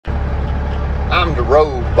I'm the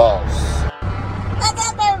road boss. What's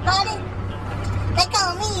up, everybody? They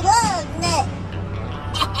call me Lug Nut.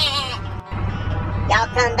 Y'all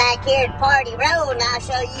come back here to Party Road and I'll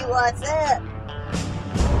show you what's up.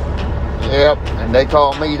 Yep, and they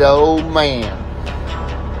call me the old man.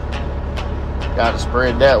 Gotta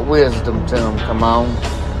spread that wisdom to them, come on.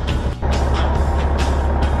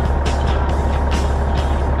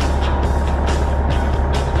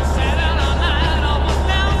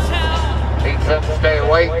 Need something to stay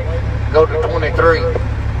awake? Go to 23. Road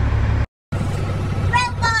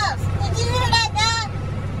boss, did you hear that, dog?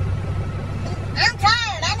 I'm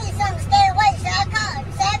tired. I need something to stay awake, so I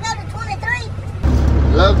go to 23.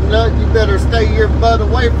 Lug Nut, you better stay your butt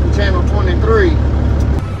away from channel 23.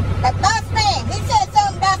 But boss man, he said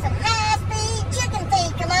something about some high-speed chicken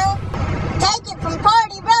feed, come on. Take it from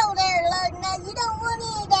Party Road there, Lug Nut. You don't want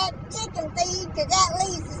any of that chicken feed, because that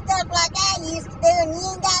leads to stuff like I used to do, and you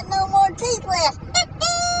ain't got no more teeth left.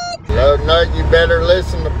 Lug Nut, you better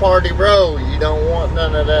listen to Party Road. You don't want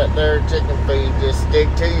none of that there chicken feed. Just stick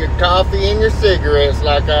to your coffee and your cigarettes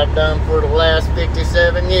like I've done for the last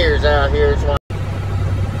 57 years out here.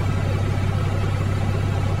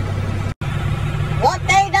 What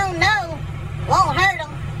they don't know won't hurt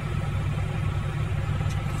them.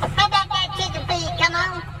 How about that chicken feed? Come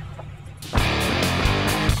on.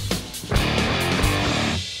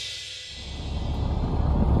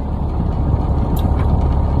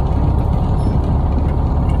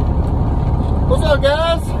 What's up,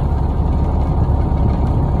 guys?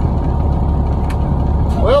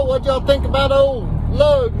 Well, what y'all think about old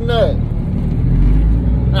Lug Nut?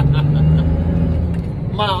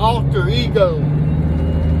 My alter ego.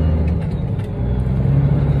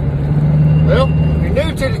 Well, if you're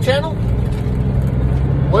new to the channel,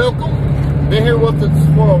 welcome. Been here with us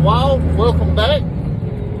for a while. Welcome back.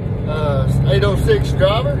 806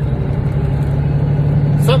 driver.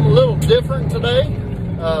 Something a little different today.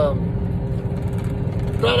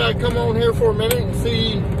 Thought I'd come on here for a minute and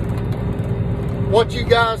see what you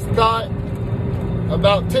guys thought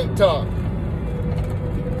about TikTok.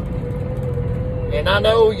 And I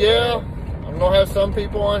know, yeah, I'm gonna have some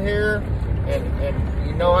people on here, and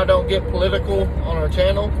you know I don't get political on our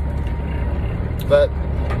channel, but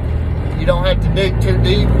you don't have to dig too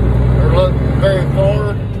deep or look very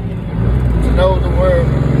far to know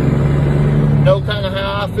kind of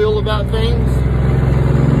how I feel about things.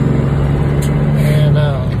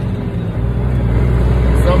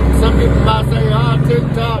 And some people might say, oh,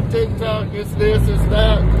 TikTok, it's this, it's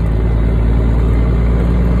that.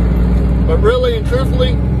 But really and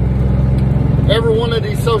truthfully, every one of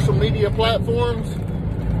these social media platforms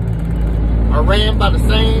are ran by the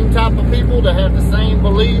same type of people that have the same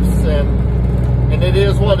beliefs, and it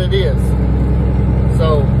is what it is.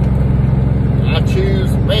 So I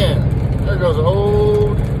choose, man, there goes an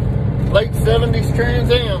old late 70s Trans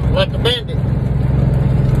Am, like the Bandit.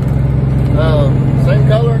 Same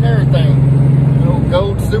color and everything.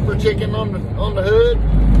 Gold Super Chicken on the hood.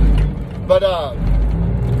 But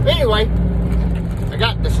anyway, I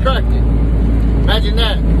got distracted. Imagine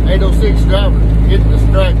that, 806 driver getting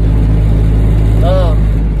distracted.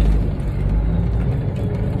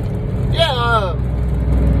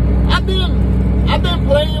 I've been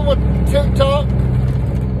playing with TikTok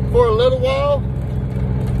for a little while.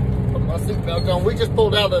 Put my seatbelt on. We just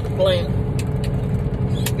pulled out of the plane.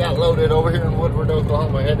 Got loaded over here in Woodward,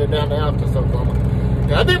 Oklahoma, headed down to Altus, Oklahoma.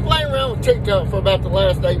 Now, I've been playing around with TikTok for about the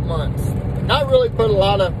last 8 months. Not really put a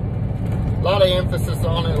lot of emphasis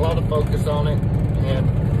on it, a lot of focus on it. And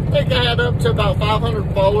I think I had up to about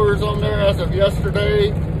 500 followers on there as of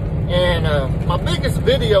yesterday. And my biggest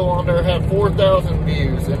video on there had 4,000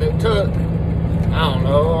 views. And it took, I don't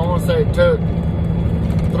know, I want to say it took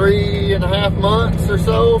 3.5 months or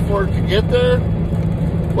so for it to get there.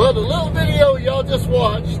 Well, the little video y'all just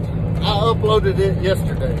watched, I uploaded it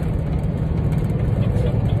yesterday.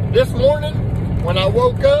 This morning, when I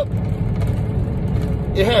woke up,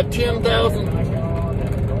 it had 10,000.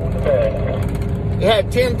 It had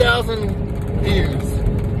 10,000 views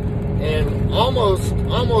and almost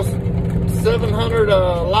 700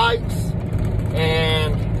 likes,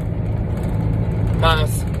 and my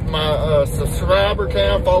subscriber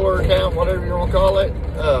count, follower count, whatever you want to call it,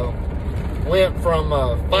 went from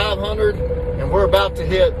 500, and we're about to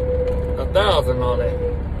hit 1,000 on it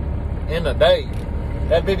in a day.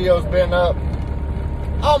 That video's been up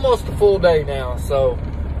almost a full day now, so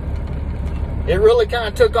it really kind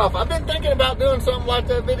of took off. I've been thinking about doing something like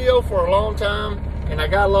that video for a long time, and I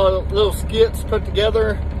got a lot of little skits put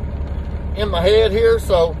together in my head here,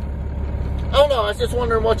 so I don't know. I was just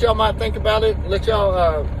wondering what y'all might think about it. Let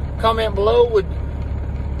y'all comment below.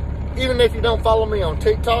 even if you don't follow me on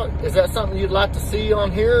TikTok, is that something you'd like to see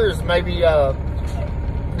on here? Is maybe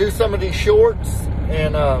do some of these shorts,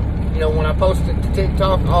 and you know, when I post it to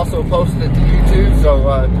TikTok, I also post it to YouTube,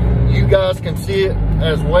 so you guys can see it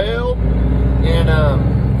as well, and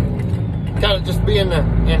kind of just be in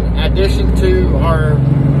addition to our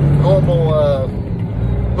normal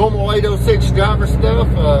 806 driver stuff,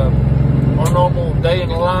 our normal day in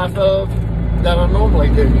the life of that I normally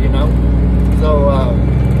do, you know. So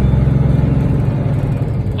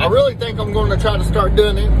I really think I'm going to try to start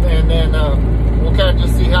doing it, and then we'll kind of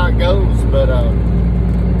just see how it goes. But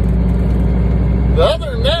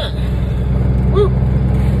other than that, whew,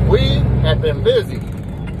 we have been busy.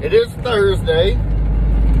 It is Thursday,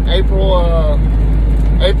 April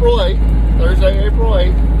 8th, Thursday, April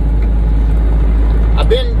 8th. I've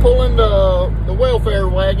been pulling the welfare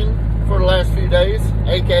wagon for the last few days,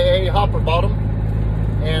 aka hopper bottom,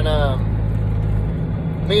 and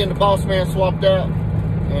me and the boss man swapped out,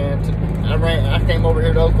 and I came over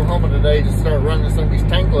here to Oklahoma today to start running some of these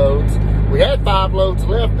tank loads. We had 5 loads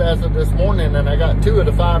left as of this morning, and I got 2 of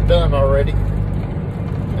the 5 done already,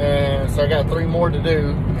 and so I got 3 more to do.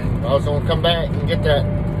 And I was going to come back and get that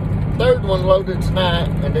 3rd one loaded tonight,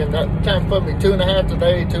 and then that kind of put me 2.5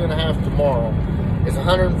 today, 2.5 tomorrow. It's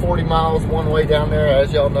 140 miles one way down there.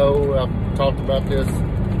 As y'all know, I've talked about this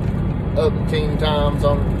umpteen times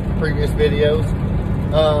on previous videos.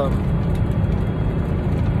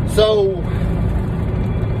 So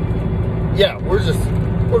yeah,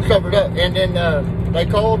 we're covered up. And then they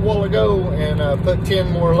called a while ago and put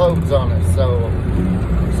 10 more loads on us.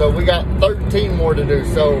 So we got 13 more to do.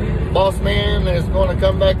 So boss man is going to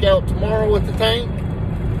come back out tomorrow with the tank,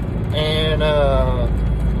 and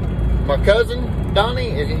my cousin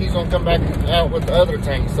Donnie, he's gonna come back out with the other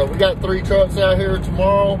tank. So we got 3 trucks out here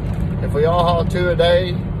tomorrow. If we all haul 2 a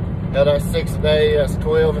day, that's 6 a day. That's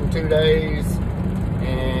 12 in 2 days.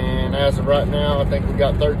 And as of right now, I think we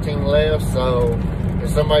got 13 left. So if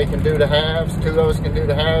somebody can do the halves, 2 of us can do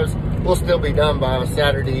the halves, we'll still be done by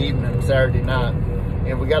Saturday evening, Saturday night.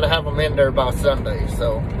 And we got to have them in there by Sunday.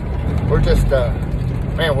 So we're just,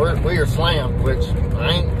 man, we are slammed, which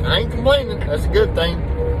I ain't complaining. That's a good thing.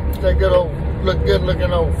 It's that good old, good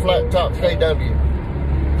looking old flat top KW.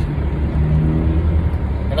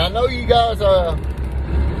 And I know you guys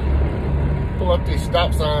pull up these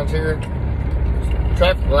stop signs here,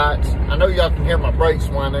 traffic lights. I know y'all can hear my brakes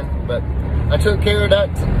whining, but I took care of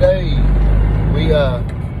that today. We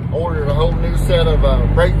ordered a whole new set of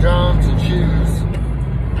brake drums and shoes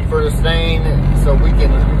for the stain, so we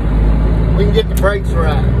can get the brakes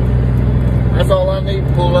right. That's all I need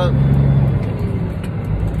to pull up.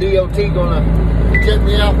 DOT gonna check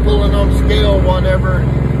me out pulling on the scale, whatever,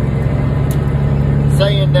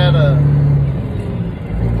 saying that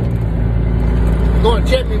gonna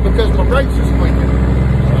check me because my brakes are squeaking.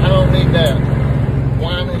 I don't need that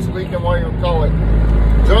whining, squeaking, whatever you call it.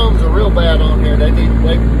 Drums are real bad on here. They need to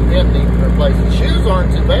replace. The shoes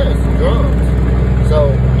aren't too bad, it's the drums. So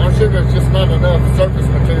I'm sure there's just not enough surface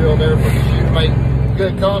material there for the shoe to make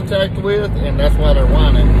good contact with, and that's why they're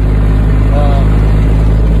whining.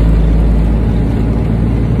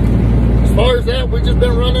 As far as that, we've just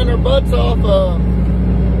been running our butts off.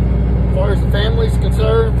 As far as the family's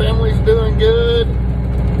concerned, family's doing good.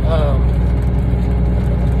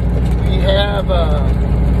 We have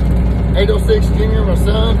 806 Junior, my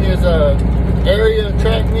son, his area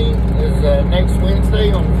track meet is next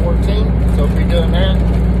Wednesday on the 14th, so we'll be doing that.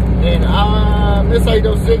 And Miss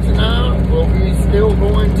 806 and I will be still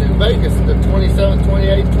going to Vegas the 27th,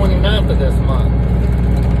 28th, 29th of this month.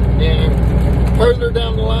 And further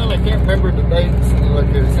down the line, I can't remember the dates. Look,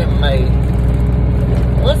 it's in May.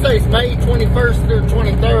 Let's say it's May 21st through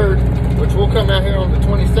 23rd, which will come out here on the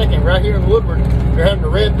 22nd, right here in Woodward. They're having the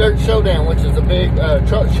Red Dirt Showdown, which is a big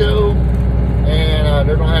truck show, and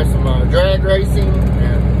they're going to have some drag racing,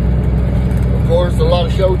 and of course a lot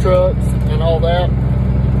of show trucks and all that.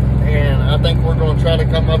 And I think we're going to try to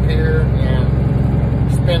come up here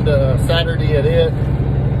and spend a Saturday at it.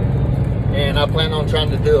 And I plan on trying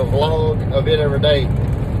to do a vlog of it every day.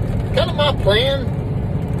 Kind of my plan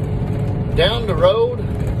down the road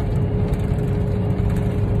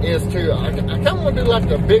is to, I kind of want to do like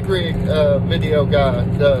the big rig video guy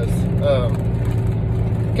does.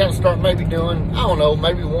 Kind of start maybe doing, I don't know,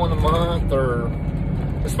 maybe 1 a month, or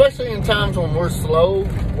especially in times when we're slow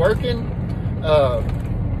working.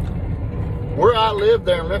 Where I live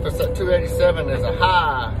there in Memphis at 287 is a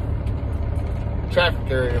high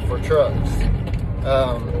traffic area for trucks.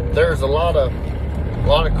 There's a lot of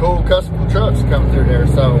cool custom trucks come through there,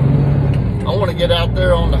 so I want to get out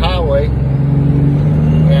there on the highway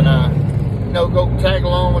and you know, go tag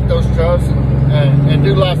along with those trucks and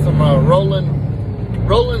do like some rolling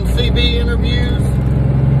CB interviews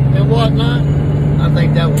and whatnot, I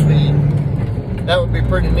think that would be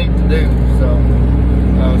pretty neat to do. So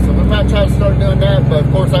we might try to start doing that, but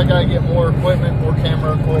of course I gotta get more equipment, more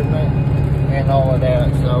camera equipment, and all of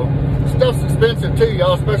that. So stuff's expensive too,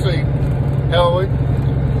 y'all. Especially, hell, we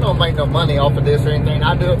don't make no money off of this or anything.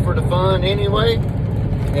 I do it for the fun anyway,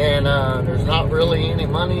 and there's not really any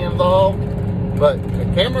money involved. But the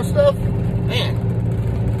camera stuff, man,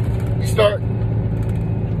 you start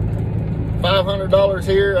 $500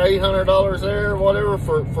 here, $800 there, whatever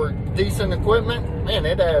for decent equipment, man,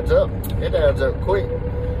 it adds up. It adds up quick.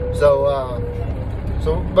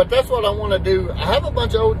 But that's what I want to do. I have a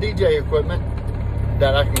bunch of old DJ equipment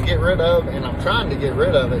that I can get rid of, and I'm trying to get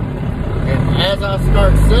rid of it. And as I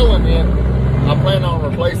start selling it, I plan on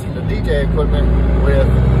replacing the DJ equipment with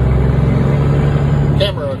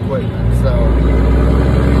camera equipment. So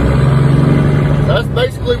that's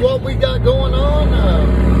basically what we got going on.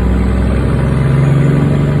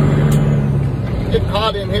 Getting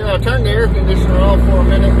hot in here. I turned the air conditioner off for a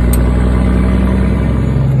minute.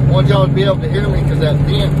 I want y'all to be able to hear me because that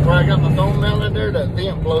vent where I got my phone mounted there, that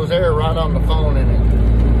vent blows air right on the phone and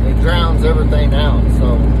it drowns everything out.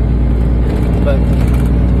 So, but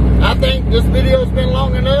I think this video's been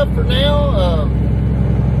long enough for now.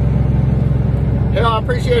 Hell, I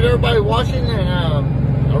appreciate everybody watching, and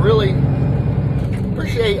I really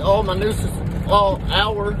appreciate all my I'm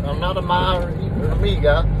not a my or me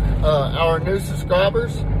guy. Our new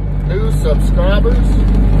subscribers,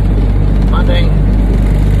 my dang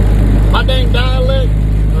dialect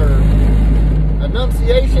or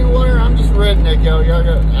enunciation, whatever. I'm just redneck, y'all.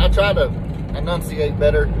 I try to enunciate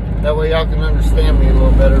better. That way y'all can understand me a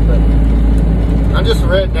little better. But I'm just a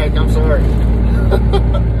redneck. I'm sorry.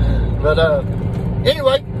 But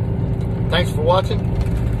anyway, thanks for watching.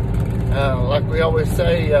 Like we always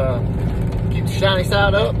say, keep the shiny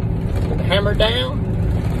side up, put the hammer down.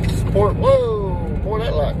 Support. Whoa, boy,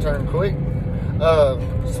 that light turned quick.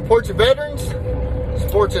 Support your veterans.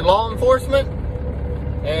 Support your law enforcement,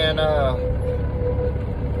 and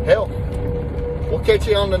hell, we'll catch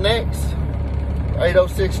you on the next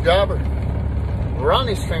 806 Jobber.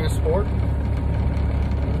 Ronnie's Transport.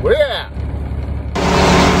 We're out.